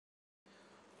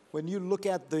When you look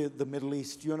at the Middle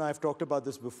East, you and I have talked about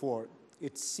this before,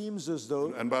 it seems as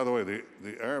though... And by the way,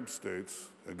 the Arab states,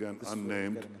 again,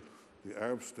 unnamed, the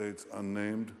Arab states,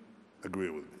 unnamed, agree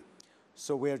with me.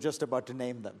 So we are just about to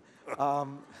name them.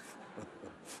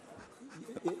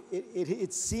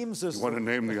 It seems as though... You want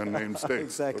to name the unnamed states?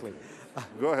 Exactly. Okay.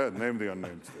 Go ahead, name the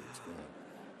unnamed states. Go ahead.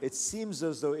 It seems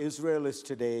as though Israel is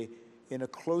today in a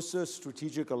closer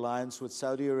strategic alliance with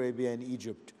Saudi Arabia and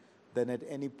Egypt than at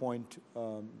any point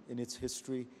in its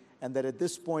history, and that at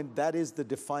this point, that is the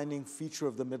defining feature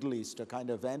of the Middle East, a kind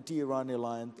of anti-Iran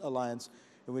alliance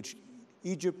in which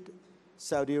Egypt,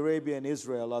 Saudi Arabia, and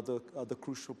Israel are the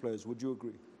crucial players. Would you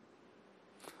agree?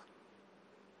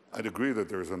 I'd agree that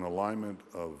there's an alignment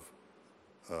of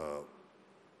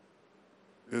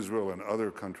Israel and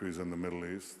other countries in the Middle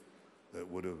East that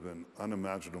would have been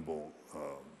unimaginable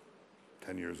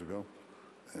 10 years ago,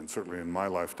 and certainly in my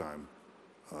lifetime.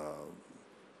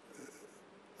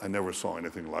 I never saw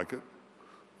anything like it,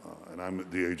 and I'm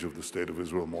at the age of the State of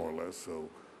Israel, more or less, so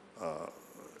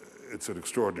it's an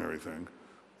extraordinary thing.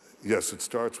 Yes, it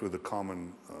starts with a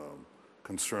common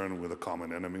concern with a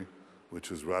common enemy,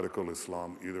 which is radical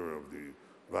Islam, either of the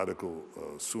radical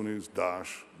Sunnis,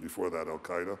 Daesh, before that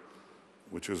Al-Qaeda,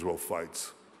 which Israel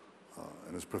fights,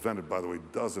 and has prevented, by the way,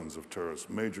 dozens of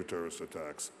major terrorist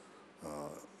attacks,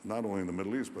 not only in the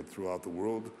Middle East, but throughout the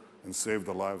world, and saved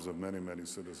the lives of many, many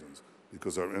citizens,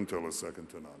 because our intel is second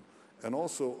to none. And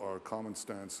also our common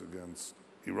stance against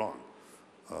Iran.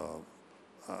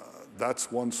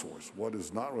 That's one source. What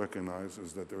is not recognized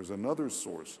is that there's another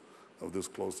source of this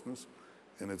closeness,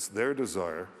 and it's their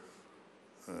desire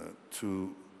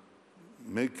to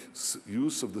make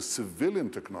use of the civilian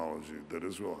technology that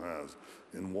Israel has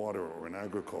in water or in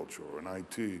agriculture or in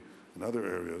IT and other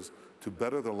areas to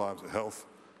better the lives, health,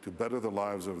 to better the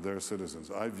lives of their citizens.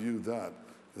 I view that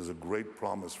as a great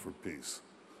promise for peace.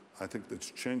 I think that's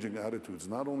changing attitudes,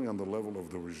 not only on the level of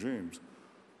the regimes.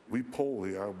 We poll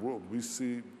the Arab world. We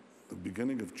see the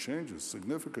beginning of changes,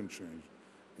 significant change,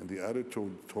 in the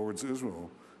attitude towards Israel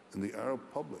in the Arab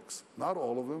publics. Not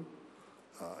all of them,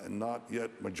 and not yet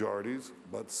majorities,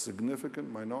 but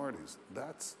significant minorities.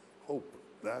 That's hope.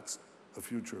 That's a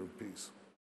future of peace.